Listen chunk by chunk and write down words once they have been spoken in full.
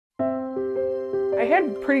I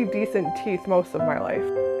had pretty decent teeth most of my life.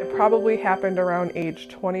 It probably happened around age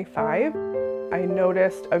 25. I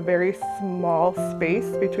noticed a very small space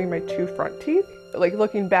between my two front teeth. Like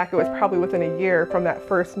looking back, it was probably within a year from that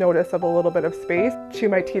first notice of a little bit of space to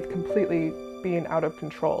my teeth completely being out of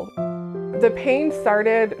control. The pain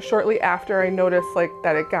started shortly after I noticed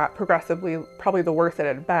that it got progressively probably the worse it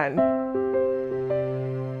had been.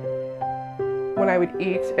 When I would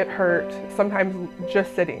eat, it hurt. Sometimes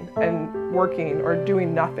just sitting and working or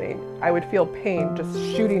doing nothing, I would feel pain just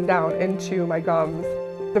shooting down into my gums.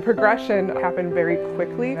 The progression happened very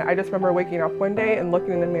quickly. I just remember waking up one day and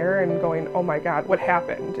looking in the mirror and going, oh my God, what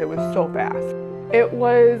happened? It was so fast. It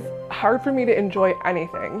was hard for me to enjoy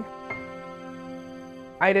anything.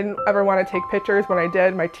 I didn't ever want to take pictures. When I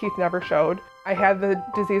did, my teeth never showed. I had the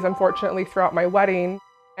disease, unfortunately, throughout my wedding,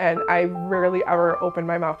 and I rarely ever opened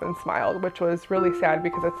my mouth and smiled, which was really sad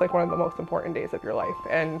because it's like one of the most important days of your life,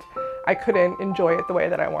 and I couldn't enjoy it the way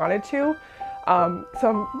that I wanted to. So I'm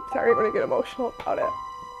sorry I'm going to get emotional about it.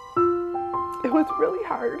 It was really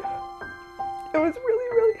hard. It was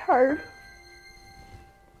really, really hard.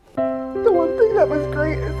 The one thing that was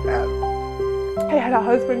great is that I had a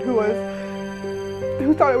husband who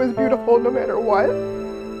thought it was beautiful no matter what.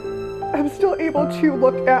 I'm still able to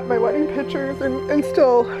look at my wedding pictures and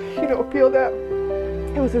still, feel that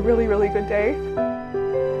it was a really, really good day.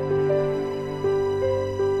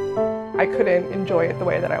 I couldn't enjoy it the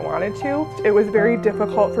way that I wanted to. It was very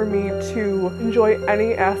difficult for me to enjoy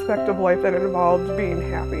any aspect of life that involved being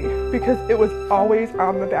happy because it was always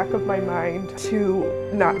on the back of my mind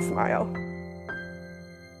to not smile.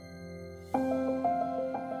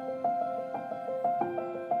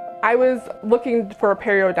 I was looking for a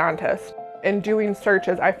periodontist and doing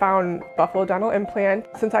searches. I found Buffalo Dental Implant.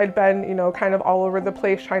 Since I'd been, kind of all over the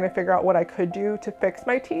place trying to figure out what I could do to fix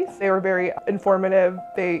my teeth, they were very informative.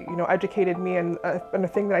 They, educated me in a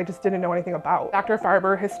thing that I just didn't know anything about. Dr.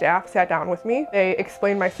 Farber, his staff, sat down with me. They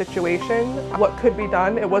explained my situation, what could be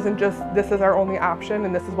done. It wasn't just, this is our only option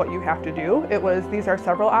and this is what you have to do. It was, these are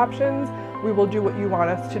several options. We will do what you want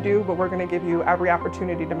us to do, but we're going to give you every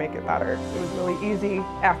opportunity to make it better. It was really easy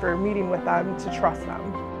after meeting with them to trust them.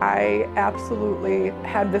 I absolutely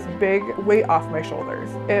had this big weight off my shoulders.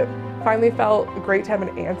 It finally felt great to have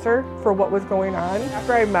an answer for what was going on.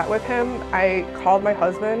 After I met with him, I called my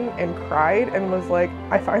husband and cried and was like,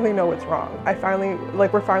 I finally know what's wrong.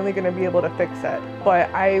 We're finally going to be able to fix it. But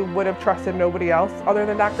I would have trusted nobody else other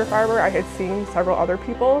than Dr. Farber. I had seen several other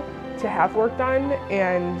people to have work done,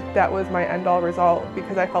 and that was my end-all result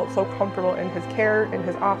because I felt so comfortable in his care, in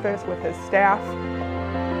his office, with his staff.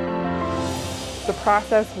 The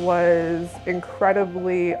process was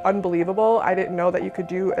incredibly unbelievable. I didn't know that you could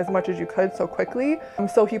do as much as you could so quickly.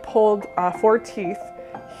 So he pulled 4 teeth,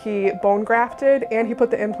 he bone grafted, and he put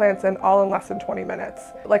the implants in all in less than 20 minutes.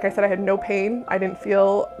 Like I said, I had no pain. I didn't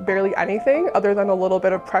feel barely anything other than a little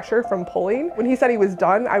bit of pressure from pulling. When he said he was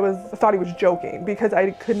done, I thought he was joking because I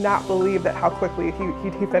could not believe that how quickly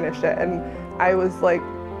he finished it. And I was like,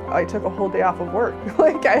 I took a whole day off of work.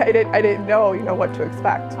 I didn't know, what to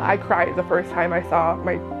expect. I cried the first time I saw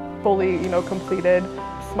my fully, completed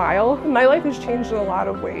smile. My life has changed in a lot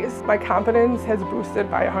of ways. My confidence has boosted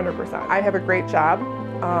by 100%. I have a great job.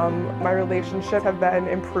 My relationships have been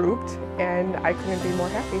improved, and I couldn't be more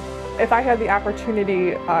happy. If I had the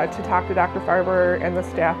opportunity to talk to Dr. Farber and the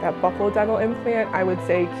staff at Buffalo Dental Implant, I would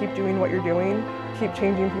say keep doing what you're doing, keep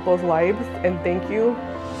changing people's lives, and thank you.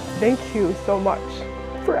 Thank you so much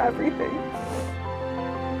for everything,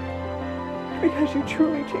 because you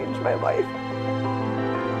truly changed my life.